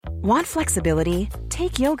Want flexibility?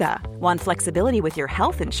 Take yoga. Want flexibility with your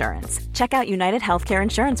health insurance? Check out United Healthcare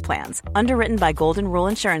Insurance Plans. Underwritten by Golden Rule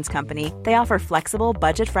Insurance Company, they offer flexible,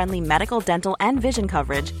 budget-friendly medical, dental, and vision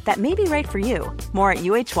coverage that may be right for you. More at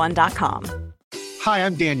uh1.com. Hi,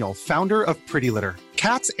 I'm Daniel, founder of Pretty Litter.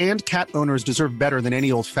 Cats and cat owners deserve better than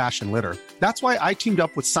any old-fashioned litter. That's why I teamed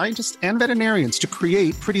up with scientists and veterinarians to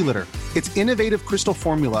create Pretty Litter. Its innovative crystal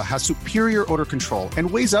formula has superior odor control and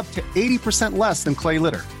weighs up to 80% less than clay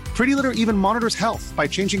litter. Pretty Litter even monitors health by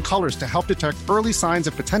changing colors to help detect early signs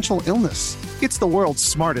of potential illness. It's the world's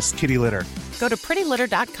smartest kitty litter. Go to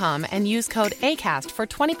prettylitter.com and use code ACAST for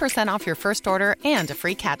 20% off your first order and a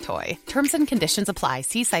free cat toy. Terms and conditions apply.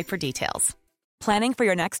 See site for details. Planning for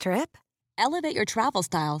your next trip? Elevate your travel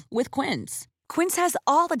style with Quince. Quince has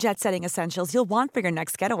all the jet-setting essentials you'll want for your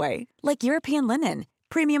next getaway, like European linen,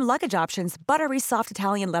 premium luggage options, buttery soft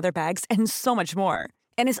Italian leather bags, and so much more.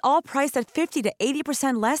 And is all priced at 50 to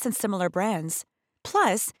 80% less than similar brands.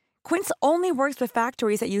 Plus, Quince only works with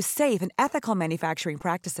factories that use safe and ethical manufacturing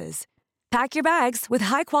practices. Pack your bags with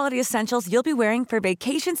high-quality essentials you'll be wearing for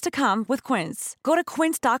vacations to come with Quince. Go to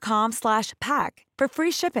quince.com/pack for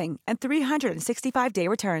free shipping and 365-day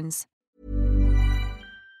returns.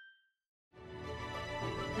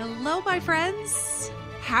 Hello, my friends.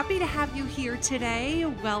 Happy to have you here today.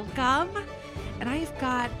 Welcome. And I've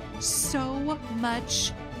got so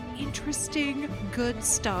much interesting, good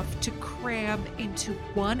stuff to cram into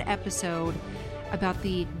one episode about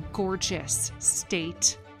the gorgeous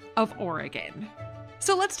state of Oregon.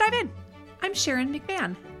 So let's dive in. I'm Sharon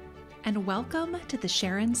McMahon, and welcome to the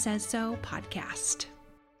Sharon Says So podcast.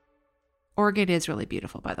 Oregon is really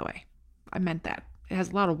beautiful, by the way. I meant that. It has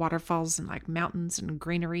a lot of waterfalls and like mountains and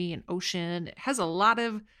greenery and ocean. It has a lot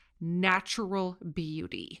of natural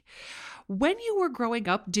beauty. When you were growing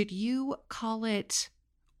up, did you call it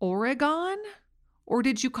Oregon or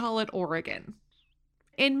did you call it Oregon?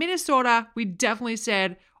 In Minnesota, we definitely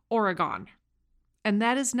said Oregon. And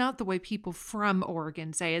that is not the way people from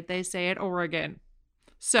Oregon say it. They say it Oregon.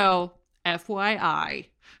 So, FYI.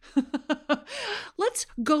 Let's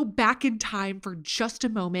go back in time for just a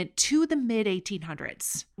moment to the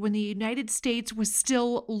mid-1800s, when the United States was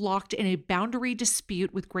still locked in a boundary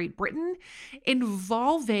dispute with Great Britain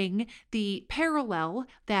involving the parallel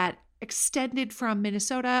that extended from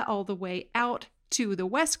Minnesota all the way out to the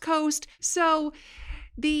West Coast. So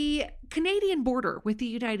the Canadian border with the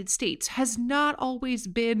United States has not always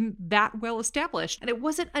been that well established. And it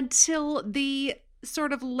wasn't until the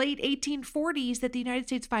sort of late 1840s that the United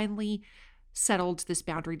States finally settled this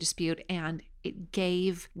boundary dispute, and it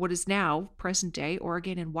gave what is now present day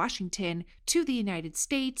Oregon and Washington to the United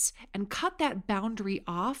States and cut that boundary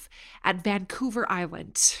off at Vancouver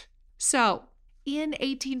Island. So in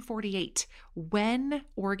 1848, when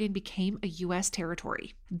Oregon became a U.S.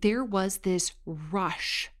 territory, there was this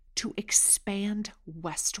rush to expand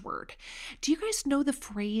westward. Do you guys know the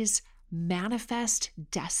phrase manifest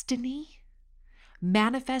destiny?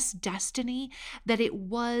 Manifest destiny, that it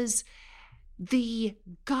was the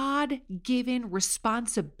God-given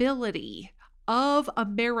responsibility of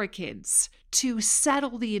Americans to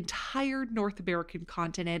settle the entire North American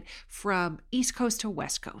continent from East Coast to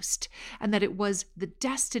West Coast, and that it was the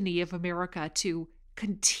destiny of America to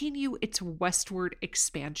continue its westward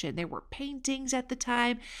expansion. There were paintings at the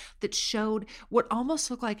time that showed what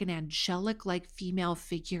almost looked like an angelic-like female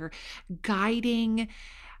figure guiding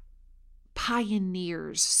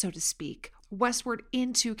pioneers, so to speak, westward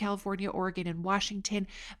into California, Oregon, and Washington.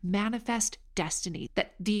 Manifest destiny,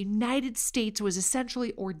 that the United States was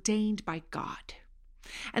essentially ordained by God.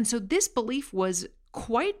 And so this belief was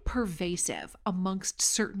quite pervasive amongst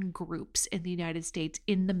certain groups in the United States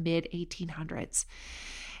in the mid-1800s.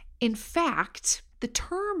 In fact, the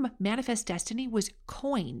term manifest destiny was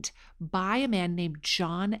coined by a man named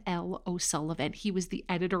John L. O'Sullivan. He was the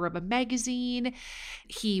editor of a magazine.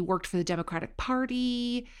 He worked for the Democratic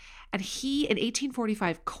Party. And he, in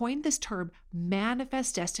 1845, coined this term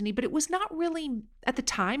manifest destiny. But it was not really, at the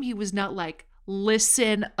time, he was not like,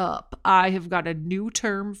 listen up, I have got a new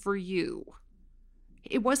term for you.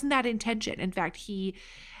 It wasn't that intention. In fact, it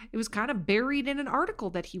was kind of buried in an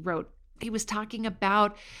article that he wrote. He was talking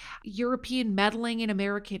about European meddling in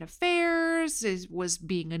American affairs, was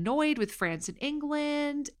being annoyed with France and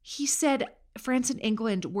England. He said France and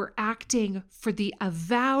England were acting for the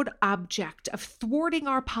avowed object of thwarting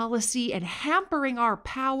our policy and hampering our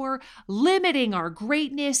power, limiting our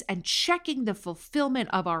greatness, and checking the fulfillment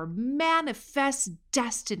of our manifest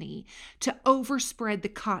destiny to overspread the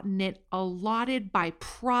continent allotted by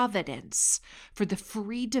Providence for the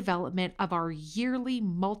free development of our yearly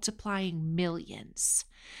multiplying millions.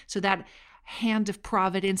 So that hand of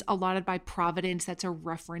Providence, allotted by Providence. That's a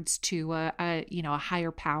reference to a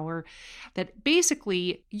higher power, that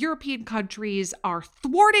basically European countries are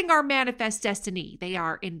thwarting our manifest destiny. They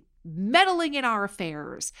are meddling in our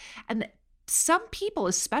affairs. And some people,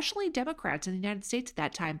 especially Democrats in the United States at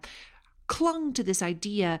that time, clung to this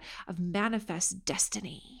idea of manifest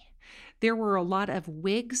destiny. There were a lot of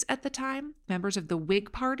Whigs at the time, members of the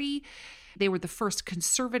Whig Party. They were the first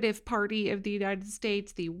conservative party of the United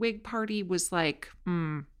States. The Whig Party was like,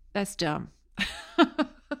 that's dumb.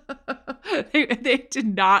 They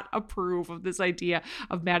did not approve of this idea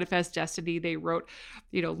of manifest destiny. They wrote,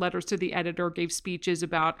 letters to the editor, gave speeches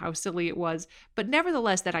about how silly it was. But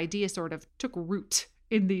nevertheless, that idea sort of took root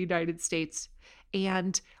in the United States.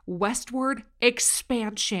 And westward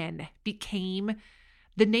expansion became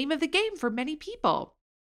the name of the game for many people.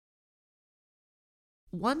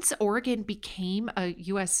 Once Oregon became a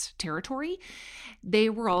U.S. territory,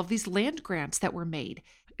 there were all of these land grants that were made.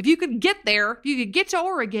 If you could get there, if you could get to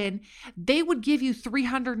Oregon, they would give you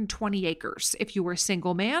 320 acres if you were a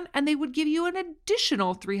single man, and they would give you an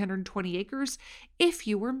additional 320 acres if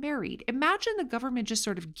you were married. Imagine the government just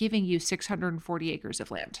sort of giving you 640 acres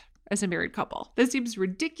of land as a married couple. This seems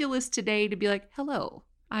ridiculous today to be like, hello,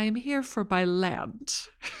 I am here for my land.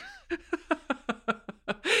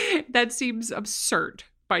 That seems absurd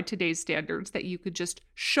by today's standards, that you could just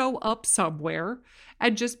show up somewhere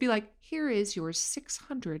and just be like, here is your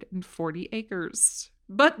 640 acres.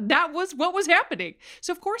 But that was what was happening.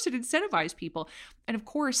 So of course it incentivized people. And of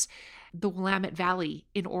course, the Willamette Valley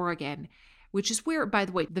in Oregon, which is where, by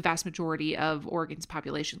the way, the vast majority of Oregon's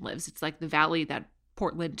population lives. It's like the valley that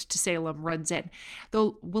Portland to Salem runs in.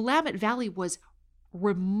 The Willamette Valley was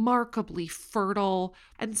remarkably fertile.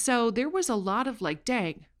 And so there was a lot of like,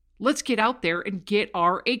 dang, let's get out there and get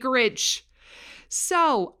our acreage.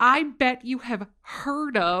 So I bet you have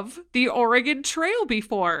heard of the Oregon Trail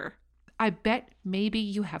before. I bet maybe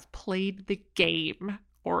you have played the game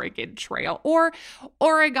Oregon Trail, or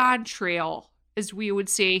Oregon Trail, as we would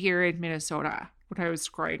say here in Minnesota when I was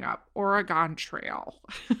growing up. Oregon Trail.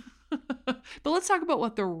 But let's talk about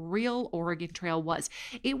what the real Oregon Trail was.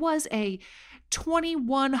 It was a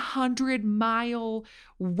 2,100 mile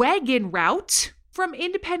wagon route from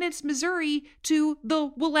Independence, Missouri to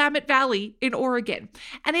the Willamette Valley in Oregon.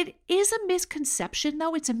 And it is a misconception,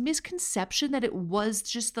 though. It's a misconception that it was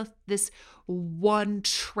just this one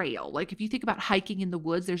trail. Like if you think about hiking in the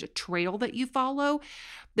woods, there's a trail that you follow.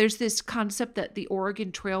 There's this concept that the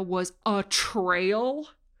Oregon Trail was a trail.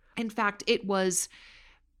 In fact, it was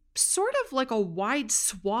sort of like a wide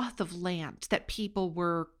swath of land that people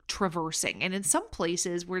were traversing. And in some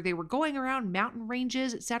places where they were going around mountain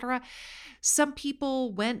ranges, etc., some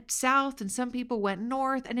people went south and some people went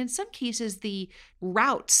north. And in some cases, the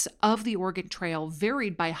routes of the Oregon Trail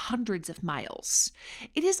varied by hundreds of miles.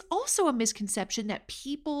 It is also a misconception that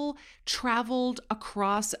people traveled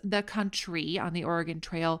across the country on the Oregon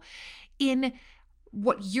Trail in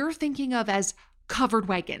what you're thinking of as covered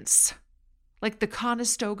wagons. Like the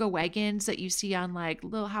Conestoga wagons that you see on like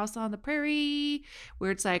Little House on the Prairie,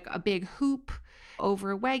 where it's like a big hoop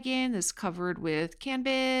over a wagon that's covered with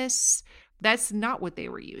canvas. That's not what they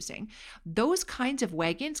were using. Those kinds of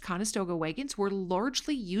wagons, Conestoga wagons, were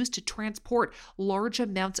largely used to transport large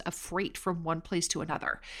amounts of freight from one place to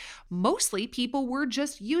another. Mostly people were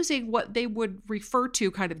just using what they would refer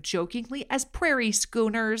to kind of jokingly as prairie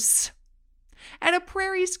schooners. And a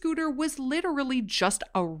prairie scooter was literally just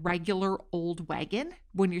a regular old wagon.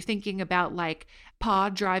 When you're thinking about like Pa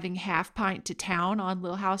driving half pint to town on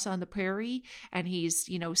Little House on the Prairie, and he's,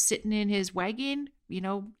 sitting in his wagon,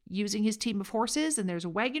 using his team of horses, and there's a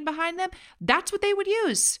wagon behind them, that's what they would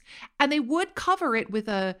use. And they would cover it with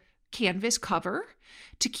a canvas cover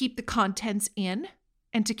to keep the contents in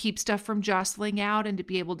and to keep stuff from jostling out and to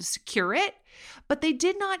be able to secure it. But they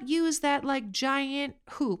did not use that like giant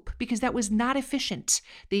hoop because that was not efficient.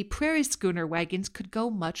 The prairie schooner wagons could go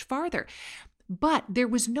much farther. But there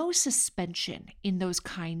was no suspension in those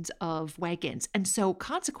kinds of wagons. And so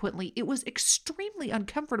consequently, it was extremely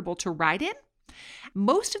uncomfortable to ride in.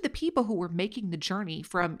 Most of the people who were making the journey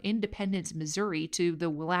from Independence, Missouri to the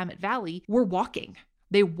Willamette Valley were walking.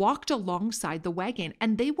 They walked alongside the wagon,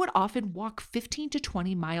 and they would often walk 15 to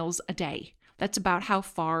 20 miles a day. That's about how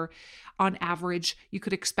far, on average, you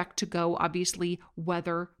could expect to go, obviously,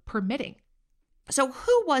 weather permitting. So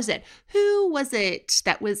who was it? Who was it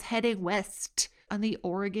that was heading west on the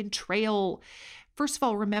Oregon Trail? First of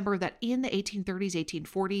all, remember that in the 1830s,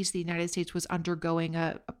 1840s, the United States was undergoing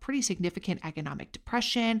a pretty significant economic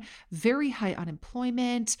depression, very high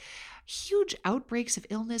unemployment, huge outbreaks of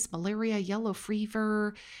illness, malaria, yellow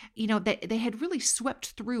fever. They had really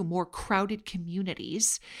swept through more crowded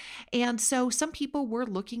communities. And so some people were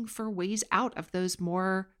looking for ways out of those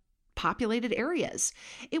more populated areas.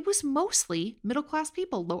 It was mostly middle-class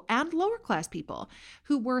people, low and lower-class people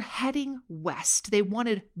who were heading west. They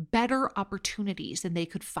wanted better opportunities than they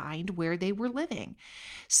could find where they were living.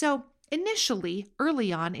 So initially,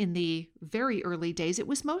 early on in the very early days, it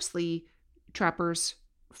was mostly trappers,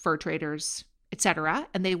 fur traders, etc.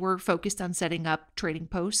 And they were focused on setting up trading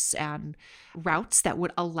posts and routes that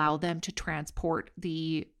would allow them to transport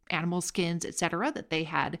the animal skins, etc., that they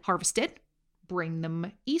had harvested, bring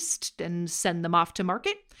them east and send them off to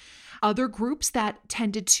market. Other groups that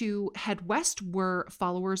tended to head west were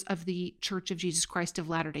followers of the Church of Jesus Christ of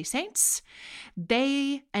Latter-day Saints.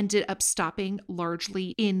 They ended up stopping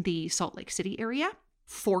largely in the Salt Lake City area.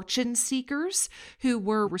 Fortune seekers who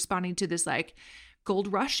were responding to this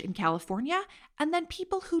gold rush in California, and then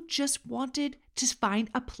people who just wanted to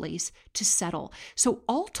find a place to settle. So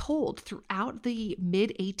all told, throughout the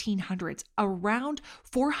mid-1800s, around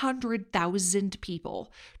 400,000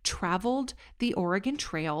 people traveled the Oregon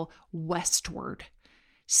Trail westward,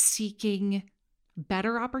 seeking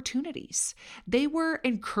better opportunities. They were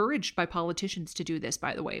encouraged by politicians to do this,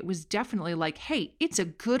 by the way. It was definitely like, hey, it's a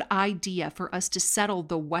good idea for us to settle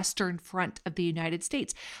the western front of the United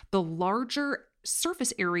States. The larger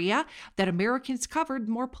surface area that Americans covered,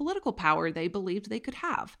 more political power they believed they could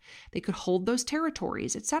have. They could hold those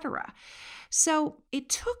territories, etc. So it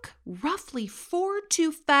took roughly 4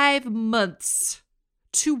 to 5 months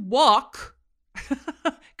to walk,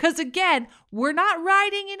 because again, we're not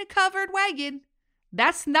riding in a covered wagon.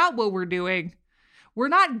 That's not what we're doing. We're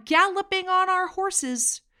not galloping on our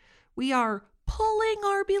horses. We are pulling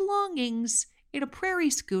our belongings in a prairie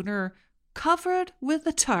schooner covered with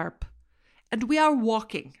a tarp. And we are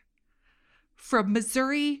walking from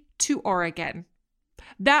Missouri to Oregon.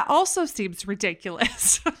 That also seems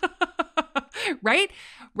ridiculous, right?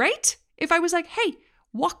 Right? If I was like, hey,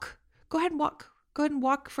 walk, go ahead and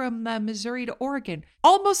walk from Missouri to Oregon.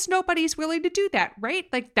 Almost nobody's willing to do that,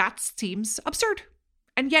 right? That seems absurd.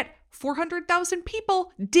 And yet 400,000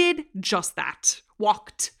 people did just that,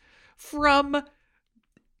 walked from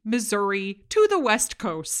Missouri to the West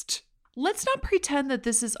Coast. Let's not pretend that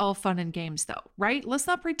this is all fun and games, though, right? Let's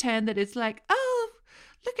not pretend that it's like, oh,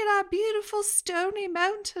 look at our beautiful stony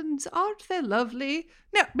mountains. Aren't they lovely?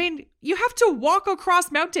 No, you have to walk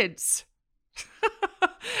across mountains.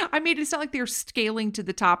 It's not like they're scaling to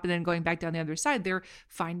the top and then going back down the other side. They're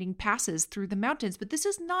finding passes through the mountains, but this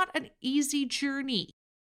is not an easy journey.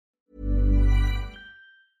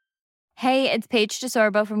 Hey, it's Paige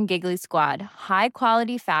DeSorbo from Giggly Squad. High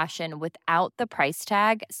quality fashion without the price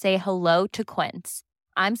tag. Say hello to Quince.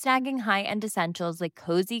 I'm snagging high-end essentials like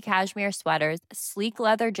cozy cashmere sweaters, sleek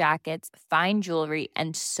leather jackets, fine jewelry,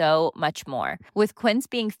 and so much more. With Quince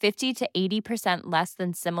being 50 to 80% less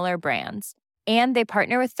than similar brands. And they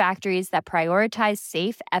partner with factories that prioritize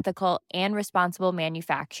safe, ethical, and responsible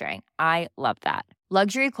manufacturing. I love that.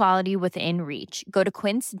 Luxury quality within reach. Go to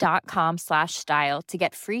quince.com/style to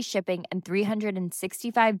get free shipping and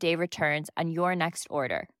 365-day returns on your next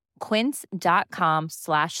order.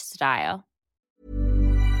 Quince.com/style.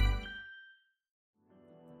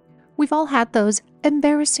 We've all had those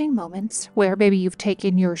embarrassing moments where maybe you've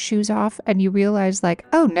taken your shoes off and you realize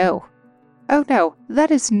oh no,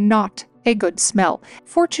 that is not a good smell.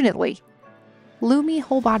 Fortunately, Lume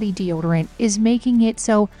Whole Body Deodorant is making it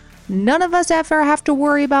so none of us ever have to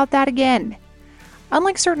worry about that again.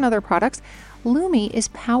 Unlike certain other products, Lume is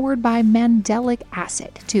powered by mandelic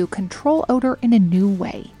acid to control odor in a new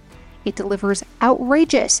way. It delivers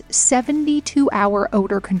outrageous 72-hour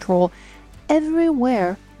odor control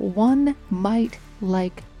everywhere one might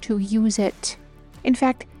like to use it. In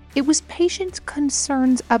fact, it was patients'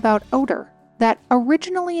 concerns about odor that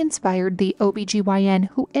originally inspired the OBGYN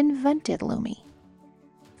who invented Lume.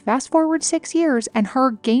 Fast forward 6 years, and her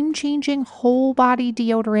game-changing whole body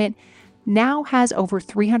deodorant now has over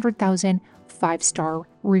 300,000 5-star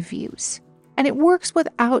reviews. And it works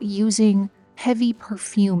without using heavy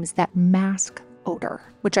perfumes that mask odor,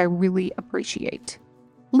 which I really appreciate.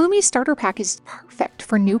 Lume's starter pack is perfect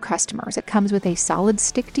for new customers. It comes with a solid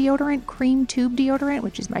stick deodorant, cream tube deodorant,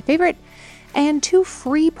 which is my favorite, and 2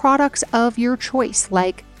 free products of your choice,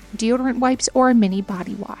 like deodorant wipes or a mini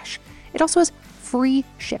body wash. It also has free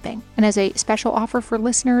shipping. And as a special offer for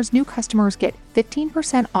listeners, new customers get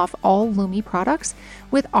 15% off all Lume products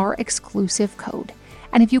with our exclusive code.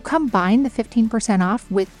 And if you combine the 15%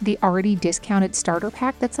 off with the already discounted starter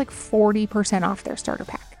pack, that's like 40% off their starter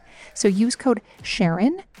pack. So use code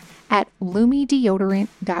Sharon at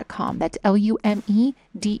LumiDeodorant.com. That's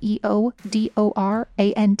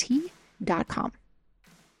LumiDeodorant.com.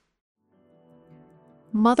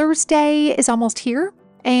 Mother's Day is almost here,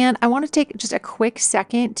 and I want to take just a quick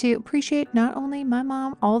second to appreciate not only my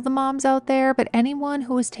mom, all the moms out there, but anyone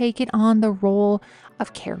who has taken on the role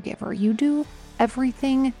of caregiver. You do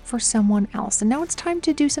everything for someone else, and now it's time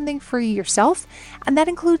to do something for yourself, and that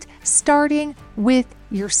includes starting with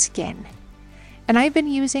your skin. And I've been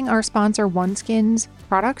using our sponsor OneSkin's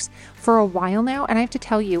products for a while now, and I have to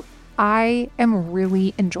tell you, I am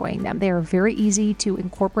really enjoying them. They are very easy to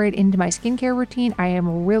incorporate into my skincare routine. I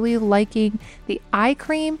am really liking the eye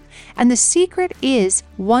cream, and the secret is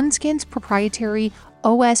OneSkin's proprietary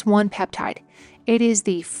OS1 peptide. It is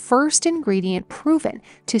the first ingredient proven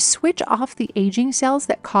to switch off the aging cells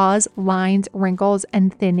that cause lines, wrinkles,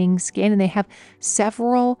 and thinning skin, and they have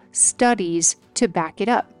several studies to back it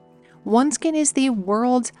up. OneSkin is the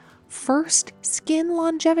world's first skin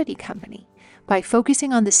longevity company. By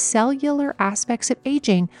focusing on the cellular aspects of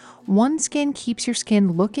aging, OneSkin keeps your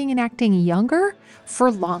skin looking and acting younger for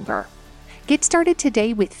longer. Get started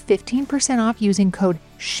today with 15% off using code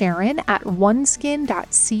Sharon at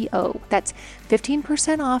oneskin.co. That's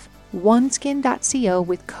 15% off oneskin.co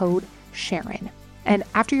with code Sharon. And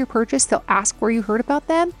after your purchase, they'll ask where you heard about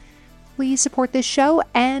them. Please support this show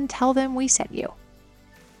and tell them we sent you.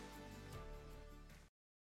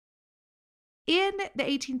 In the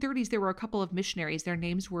 1830s, there were a couple of missionaries. Their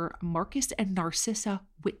names were Marcus and Narcissa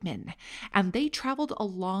Whitman, and they traveled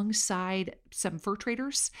alongside some fur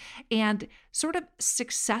traders and sort of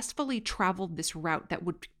successfully traveled this route that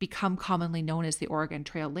would become commonly known as the Oregon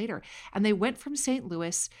Trail later. And they went from St.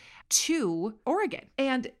 Louis to Oregon.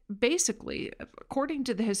 And basically, according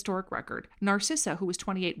to the historic record, Narcissa, who was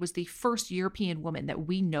 28, was the first European woman that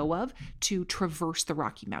we know of to traverse the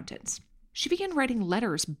Rocky Mountains. She began writing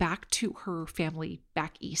letters back to her family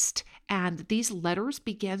back east, and these letters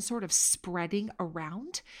began sort of spreading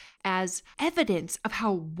around as evidence of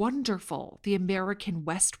how wonderful the American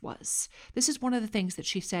West was. This is one of the things that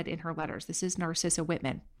she said in her letters. This is Narcissa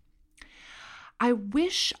Whitman. I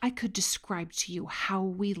wish I could describe to you how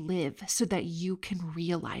we live so that you can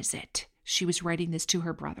realize it. She was writing this to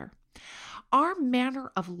her brother. Our manner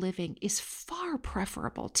of living is far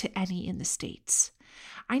preferable to any in the States.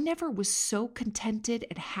 I never was so contented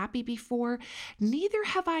and happy before, neither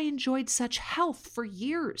have I enjoyed such health for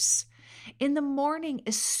years. In the morning,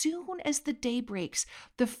 as soon as the day breaks,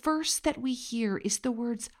 the first that we hear is the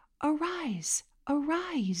words, "Arise,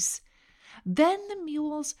 arise." Then the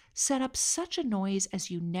mules set up such a noise as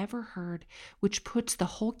you never heard, which puts the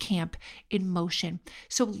whole camp in motion.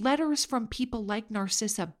 So letters from people like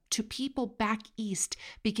Narcissa to people back east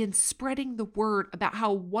begin spreading the word about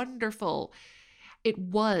how wonderful it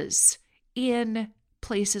was in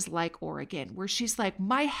places like Oregon, where she's like,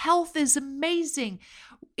 my health is amazing.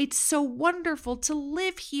 It's so wonderful to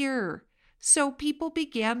live here. So people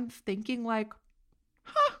began thinking like,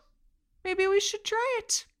 maybe we should try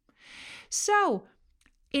it. So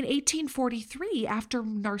in 1843, after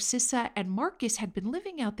Narcissa and Marcus had been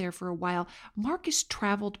living out there for a while, Marcus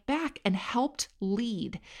traveled back and helped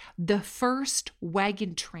lead the first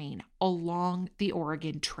wagon train along the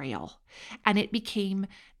Oregon Trail. And it became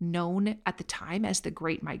known at the time as the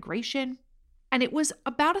Great Migration. And it was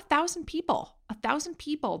about 1,000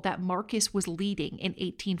 people that Marcus was leading in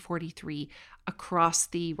 1843 across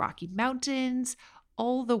the Rocky Mountains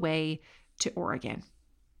all the way to Oregon.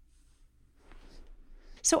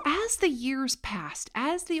 So as the years passed,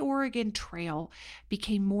 as the Oregon Trail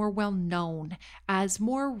became more well known, as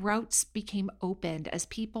more routes became opened, as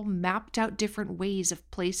people mapped out different ways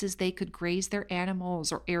of places they could graze their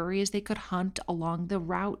animals or areas they could hunt along the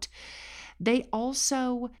route, they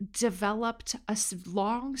also developed a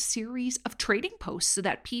long series of trading posts so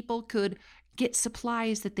that people could get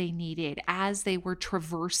supplies that they needed as they were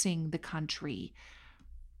traversing the country.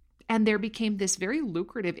 And there became this very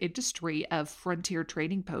lucrative industry of frontier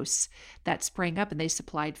trading posts that sprang up, and they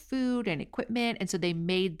supplied food and equipment. And so they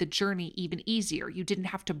made the journey even easier. You didn't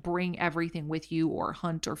have to bring everything with you or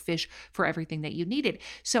hunt or fish for everything that you needed.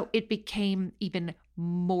 So it became even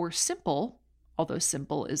more simple, although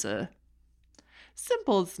simple is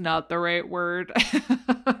not the right word.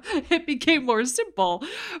 It became more simple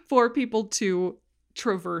for people to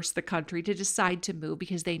traverse the country, to decide to move,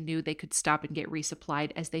 because they knew they could stop and get resupplied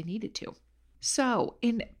as they needed to. So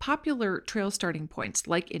in popular trail starting points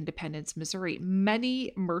like Independence, Missouri,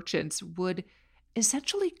 many merchants would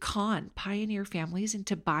essentially con pioneer families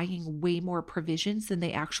into buying way more provisions than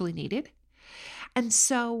they actually needed. And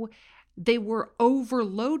so they were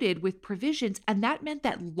overloaded with provisions, and that meant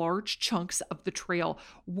that large chunks of the trail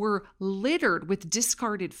were littered with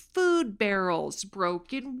discarded food barrels,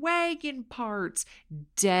 broken wagon parts,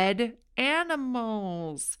 dead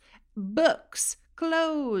animals, books,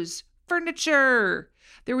 clothes, furniture.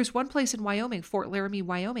 There was one place in Wyoming, Fort Laramie,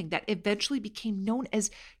 Wyoming, that eventually became known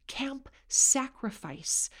as Camp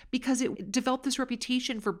Sacrifice because it developed this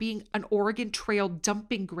reputation for being an Oregon Trail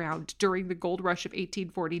dumping ground during the gold rush of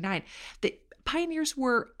 1849. The pioneers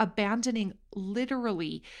were abandoning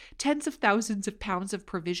literally tens of thousands of pounds of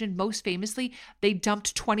provision. Most famously, they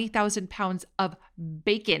dumped 20,000 pounds of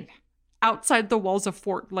bacon outside the walls of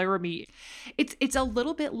Fort Laramie. It's a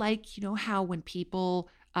little bit like, you know, how when people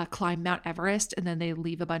climb Mount Everest and then they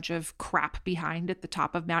leave a bunch of crap behind at the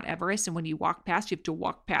top of Mount Everest, and when you walk past, you have to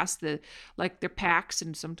walk past their packs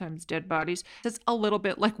and sometimes dead bodies. That's a little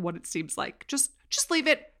bit like what it seems like. Just leave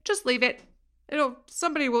it. Just leave it.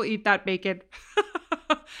 Somebody will eat that bacon.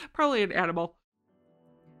 Probably an animal.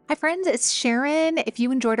 Hi friends, it's Sharon. If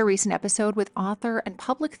you enjoyed a recent episode with author and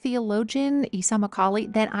public theologian Isa Macaulay,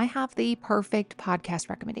 then I have the perfect podcast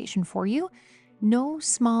recommendation for you. No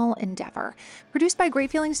Small Endeavor. Produced by Great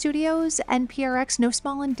Feeling Studios and PRX, No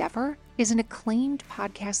Small Endeavor is an acclaimed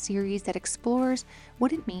podcast series that explores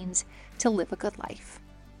what it means to live a good life.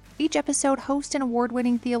 Each episode, host and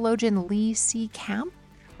award-winning theologian Lee C. Camp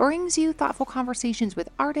brings you thoughtful conversations with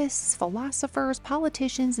artists, philosophers,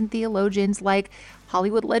 politicians, and theologians like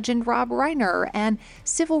Hollywood legend Rob Reiner and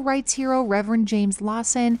civil rights hero Reverend James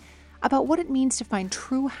Lawson about what it means to find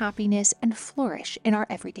true happiness and flourish in our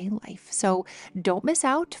everyday life. So don't miss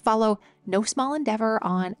out. Follow No Small Endeavor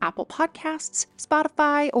on Apple Podcasts,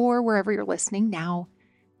 Spotify, or wherever you're listening now,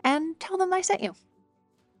 and tell them I sent you.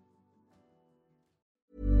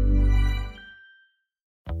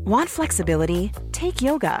 Want flexibility? Take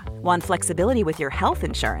yoga. Want flexibility with your health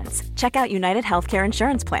insurance? Check out United Healthcare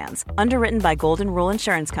Insurance Plans. Underwritten by Golden Rule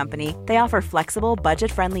Insurance Company, they offer flexible,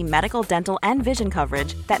 budget-friendly medical, dental, and vision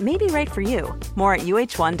coverage that may be right for you. More at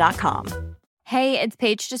uh1.com. Hey, it's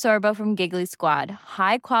Paige DeSorbo from Giggly Squad.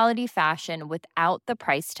 High quality fashion without the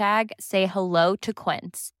price tag. Say hello to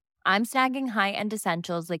Quince. I'm snagging high-end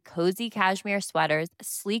essentials like cozy cashmere sweaters,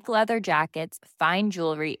 sleek leather jackets, fine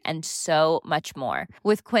jewelry, and so much more.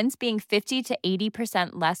 With Quince being 50 to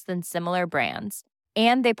 80% less than similar brands.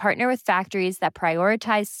 And they partner with factories that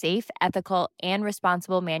prioritize safe, ethical, and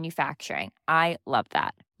responsible manufacturing. I love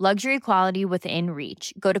that. Luxury quality within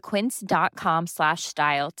reach. Go to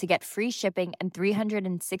quince.com/style to get free shipping and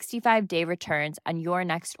 365-day returns on your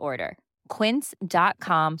next order.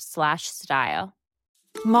 Quince.com/style.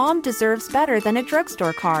 Mom deserves better than a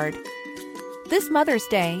drugstore card. This Mother's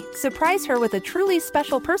Day, surprise her with a truly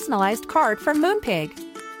special personalized card from Moonpig.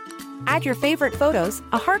 Add your favorite photos,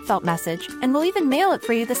 a heartfelt message, and we'll even mail it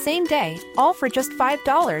for you the same day, all for just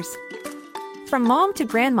 $5. From mom to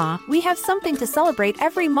grandma, we have something to celebrate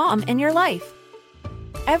every mom in your life.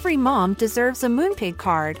 Every mom deserves a Moonpig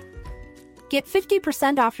card. Get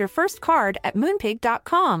 50% off your first card at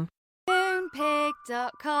Moonpig.com.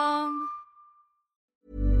 Moonpig.com.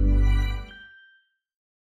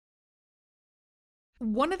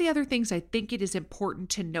 One of the other things I think it is important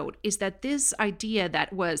to note is that this idea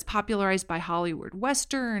that was popularized by Hollywood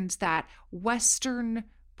Westerns, that Western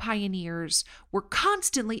pioneers were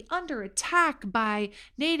constantly under attack by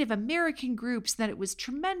Native American groups, that it was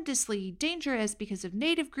tremendously dangerous because of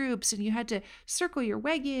Native groups and you had to circle your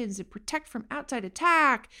wagons and protect from outside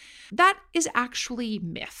attack, that is actually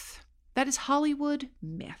myth. That is Hollywood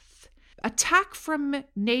myth. Attack from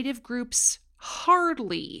Native groups,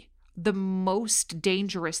 hardly the most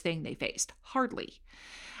dangerous thing they faced. Hardly.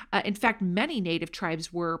 In fact, many Native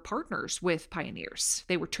tribes were partners with pioneers.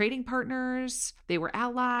 They were trading partners. They were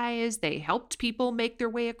allies. They helped people make their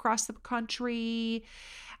way across the country.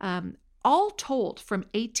 All told, from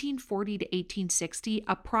 1840 to 1860,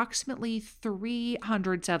 approximately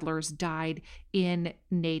 300 settlers died in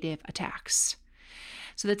Native attacks.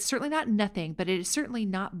 So that's certainly not nothing, but it is certainly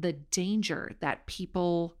not the danger that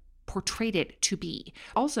people portrayed it to be.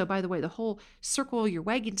 Also, by the way, the whole circle your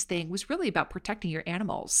wagons thing was really about protecting your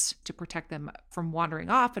animals, to protect them from wandering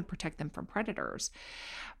off and protect them from predators.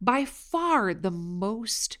 By far, the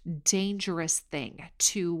most dangerous thing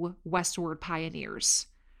to westward pioneers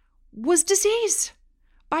was disease.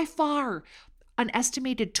 By far, an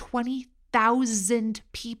estimated 20,000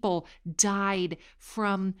 people died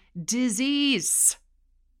from disease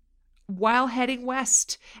while heading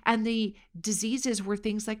west. And the diseases were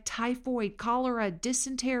things like typhoid, cholera,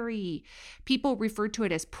 dysentery. People referred to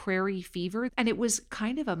it as prairie fever. And it was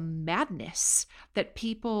kind of a madness that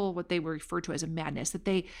people, what they were referred to as a madness, that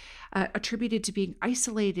they attributed to being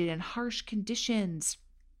isolated in harsh conditions.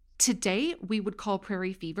 Today, we would call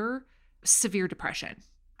prairie fever severe depression.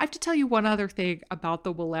 I have to tell you one other thing about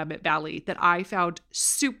the Willamette Valley that I found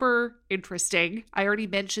super interesting. I already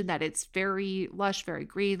mentioned that it's very lush, very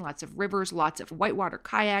green, lots of rivers, lots of whitewater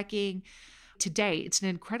kayaking. Today, it's an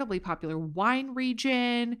incredibly popular wine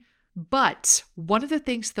region. But one of the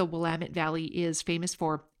things the Willamette Valley is famous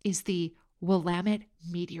for is the Willamette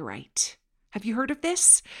meteorite. Have you heard of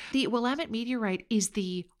this? The Willamette meteorite is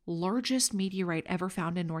the largest meteorite ever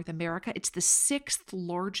found in North America. It's the 6th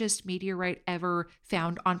largest meteorite ever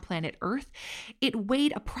found on planet Earth. It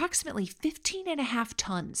weighed approximately 15.5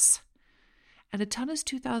 tons. And a ton is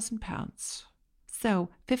 2,000 pounds. So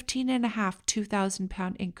 15.5, 2,000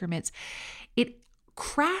 pound increments. It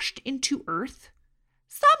crashed into Earth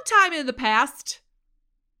sometime in the past.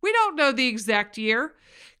 We don't know the exact year.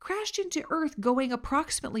 Crashed into Earth going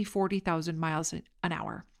approximately 40,000 miles an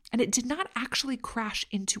hour. And it did not actually crash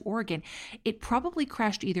into Oregon. It probably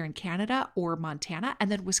crashed either in Canada or Montana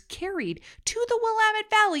and then was carried to the Willamette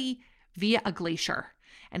Valley via a glacier.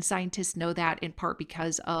 And scientists know that in part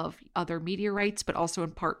because of other meteorites, but also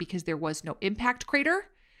in part because there was no impact crater.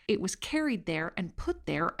 It was carried there and put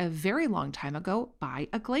there a very long time ago by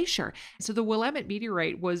a glacier. So the Willamette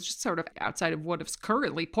meteorite was just sort of outside of what is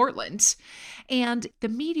currently Portland. And the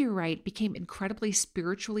meteorite became incredibly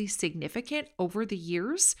spiritually significant over the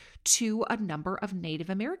years to a number of Native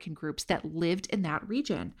American groups that lived in that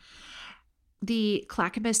region. The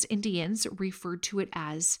Clackamas Indians referred to it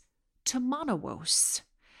as Tomanowos.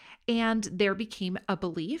 And there became a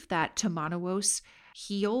belief that Tomanowos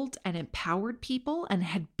healed and empowered people and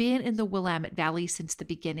had been in the Willamette Valley since the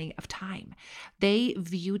beginning of time. They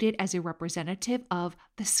viewed it as a representative of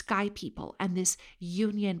the sky people and this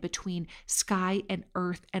union between sky and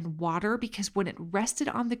earth and water, because when it rested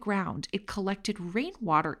on the ground, it collected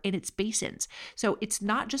rainwater in its basins. So it's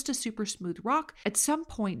not just a super smooth rock. At some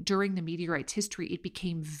point during the meteorite's history, it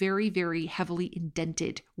became very, very heavily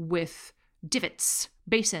indented with divots,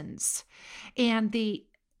 basins. And the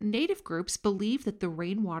Native groups believed that the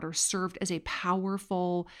rainwater served as a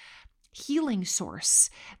powerful healing source.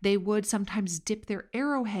 They would sometimes dip their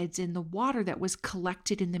arrowheads in the water that was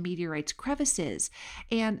collected in the meteorite's crevices.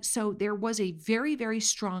 And so there was a very, very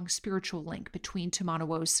strong spiritual link between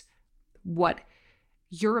Tomanowos, what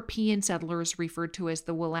European settlers referred to as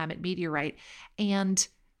the Willamette meteorite, and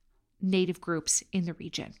Native groups in the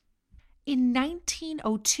region. In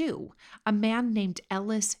 1902, a man named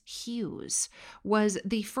Ellis Hughes was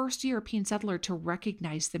the first European settler to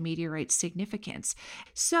recognize the meteorite's significance.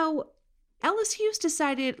 So Ellis Hughes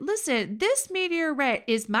decided, listen, this meteorite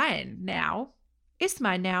is mine now. It's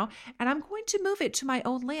mine now, and I'm going to move it to my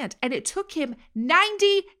own land. And it took him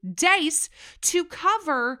 90 days to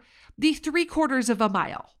cover the 3/4 of a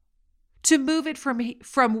mile to move it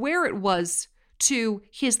from where it was to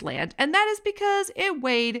his land. And that is because it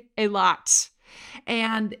weighed a lot.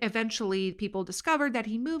 And eventually people discovered that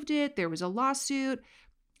he moved it. There was a lawsuit.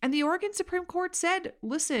 And the Oregon Supreme Court said,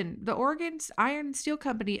 listen, the Oregon Iron and Steel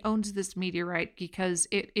Company owns this meteorite because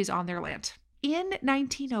it is on their land. In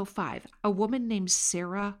 1905, a woman named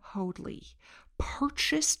Sarah Hoadley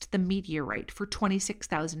purchased the meteorite for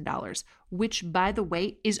 $26,000, which, by the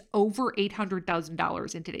way, is over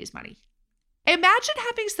 $800,000 in today's money. Imagine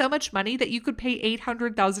having so much money that you could pay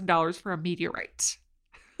 $800,000 for a meteorite.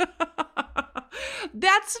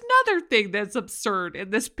 That's another thing that's absurd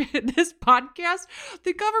in this podcast.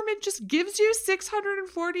 The government just gives you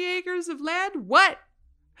 640 acres of land. What?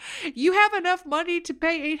 You have enough money to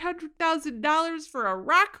pay $800,000 for a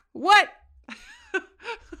rock? What?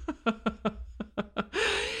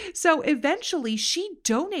 So eventually she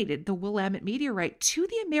donated the Willamette meteorite to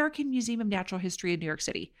the American Museum of Natural History in New York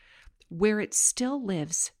City, where it still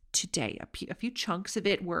lives today. A few chunks of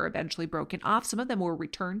it were eventually broken off. Some of them were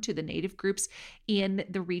returned to the Native groups in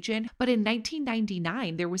the region. But in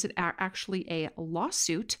 1999, there was actually a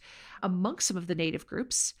lawsuit amongst some of the Native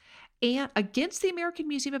groups and against the American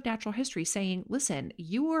Museum of Natural History, saying, listen,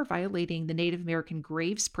 you are violating the Native American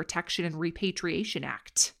Graves Protection and Repatriation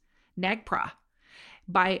Act, NAGPRA,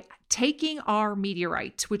 by taking our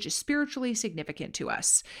meteorite, which is spiritually significant to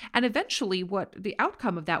us. And eventually what the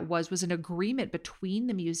outcome of that was an agreement between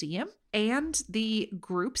the museum and the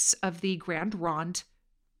groups of the Grand Ronde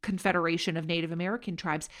Confederation of Native American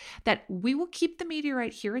Tribes, that we will keep the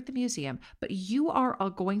meteorite here at the museum, but you are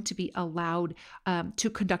going to be allowed to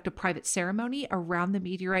conduct a private ceremony around the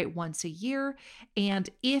meteorite once a year. And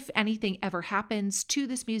if anything ever happens to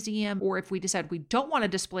this museum, or if we decide we don't want to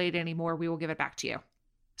display it anymore, we will give it back to you.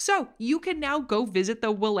 So you can now go visit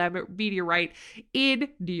the Willamette meteorite in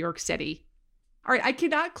New York City. All right, I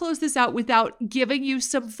cannot close this out without giving you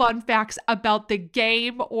some fun facts about the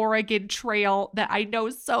Game Oregon Trail that I know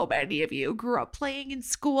so many of you grew up playing in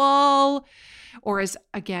school, or as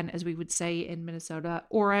we would say in Minnesota,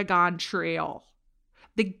 Oregon Trail.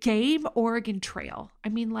 The Game Oregon Trail. I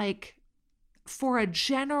mean, like, for a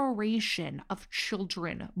generation of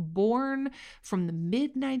children born from the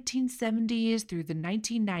mid-1970s through the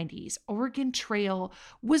 1990s, Oregon Trail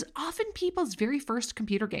was often people's very first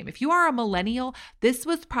computer game. If you are a millennial, this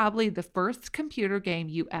was probably the first computer game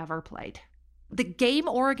you ever played. The Game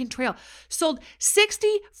Oregon Trail sold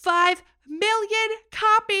 65 million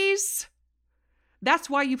copies.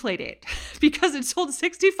 That's why you played it, because it sold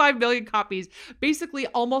 65 million copies. Basically,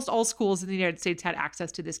 almost all schools in the United States had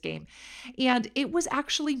access to this game. And it was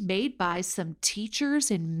actually made by some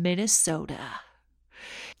teachers in Minnesota.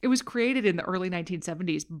 It was created in the early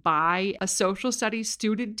 1970s by a social studies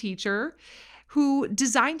student teacher who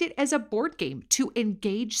designed it as a board game to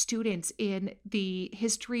engage students in the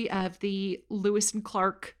history of the Lewis and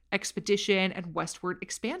Clark expedition and westward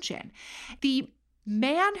expansion. The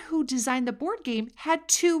man who designed the board game had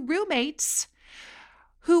two roommates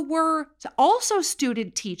who were also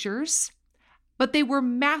student teachers, but they were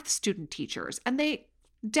math student teachers, and they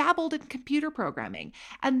dabbled in computer programming.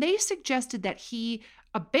 And they suggested that he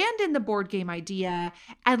abandon the board game idea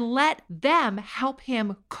and let them help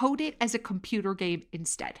him code it as a computer game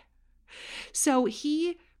instead. So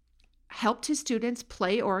he helped his students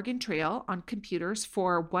play Oregon Trail on computers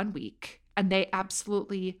for 1 week, and they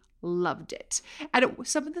absolutely loved it. And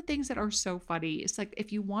some of the things that are so funny is, like,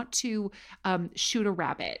 if you want to shoot a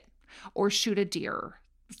rabbit or shoot a deer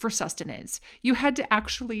for sustenance, you had to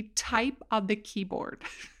actually type on the keyboard.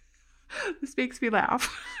 This makes me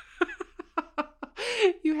laugh.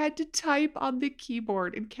 You had to type on the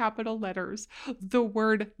keyboard in capital letters the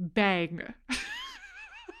word bang.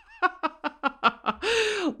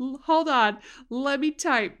 Hold on. Let me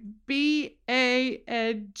type B-A-N-G.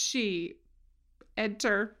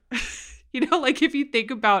 Enter. You know, like, if you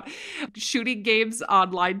think about shooting games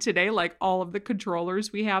online today, like all of the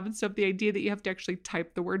controllers we have and stuff, the idea that you have to actually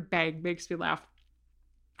type the word bang makes me laugh.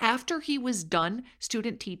 After he was done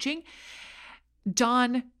student teaching,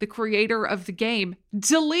 Don, the creator of the game,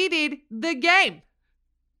 deleted the game.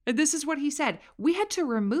 And this is what he said: "We had to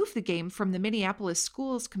remove the game from the Minneapolis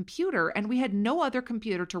school's computer, and we had no other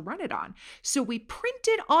computer to run it on. So we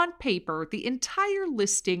printed on paper the entire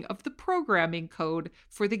listing of the programming code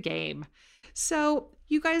for the game." So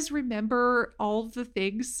you guys remember all the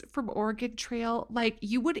things from Oregon Trail? Like,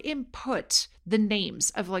 you would input the names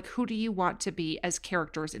of, like, who do you want to be as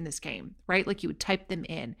characters in this game, right? Like, you would type them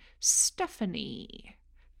in: Stephanie,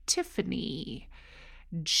 Tiffany,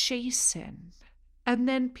 Jason. And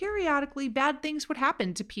then periodically bad things would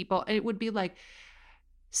happen to people. And it would be like,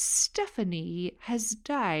 Stephanie has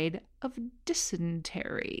died of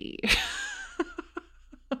dysentery.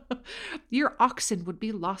 Your oxen would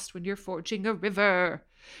be lost when you're forging a river.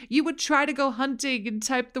 You would try to go hunting and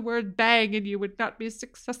type the word bang, and you would not be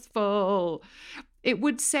successful. It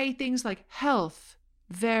would say things like, health,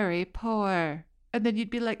 very poor. And then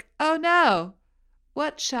you'd be like, oh no,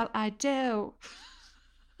 what shall I do?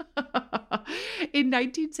 In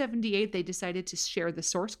 1978, they decided to share the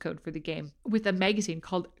source code for the game with a magazine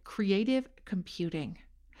called Creative Computing.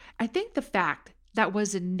 I think the fact that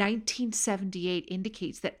was in 1978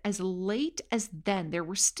 indicates that as late as then, there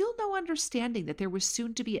was still no understanding that there was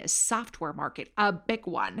soon to be a software market, a big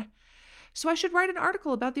one. So I should write an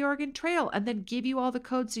article about the Oregon Trail and then give you all the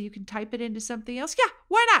code so you can type it into something else. Yeah,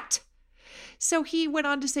 why not? So he went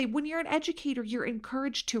on to say, when you're an educator, you're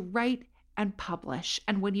encouraged to write and publish.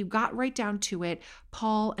 And when you got right down to it,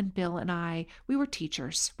 Paul and Bill and I, we were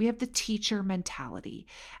teachers. We have the teacher mentality.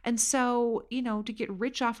 And so, you know, to get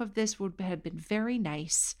rich off of this would have been very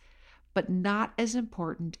nice, but not as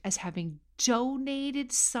important as having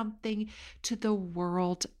donated something to the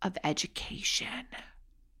world of education.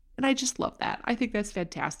 And I just love that. I think that's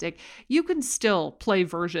fantastic. You can still play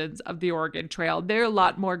versions of the Oregon Trail. They're a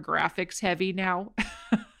lot more graphics heavy now.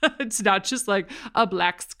 It's not just like a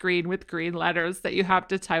black screen with green letters that you have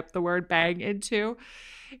to type the word bang into.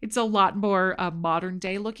 It's a lot more modern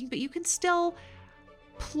day looking, but you can still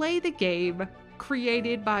play the game,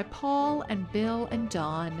 created by Paul and Bill and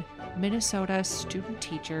Dawn, Minnesota student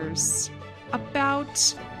teachers,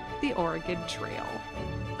 about the Oregon Trail.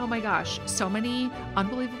 Oh my gosh, so many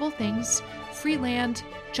unbelievable things. Free land,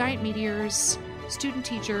 giant meteors, student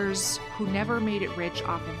teachers who never made it rich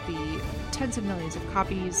off of the tens of millions of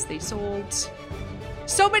copies they sold.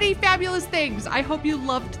 So many fabulous things. I hope you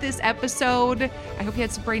loved this episode. I hope you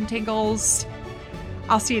had some brain tingles.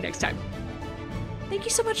 I'll see you next time. Thank you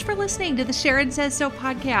so much for listening to the Sharon Says So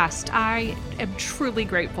podcast. I am truly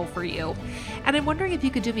grateful for you. And I'm wondering if you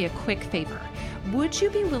could do me a quick favor. Would you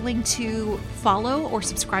be willing to follow or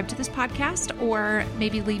subscribe to this podcast, or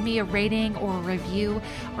maybe leave me a rating or a review?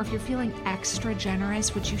 Or if you're feeling extra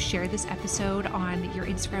generous, would you share this episode on your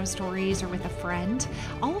Instagram stories or with a friend?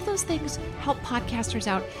 All of those things help podcasters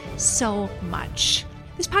out so much.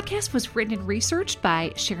 This podcast was written and researched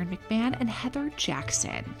by Sharon McMahon and Heather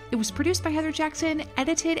Jackson. It was produced by Heather Jackson,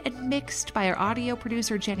 edited and mixed by our audio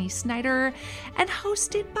producer Jenny Snyder, and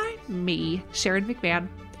hosted by me, Sharon McMahon.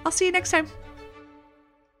 I'll see you next time.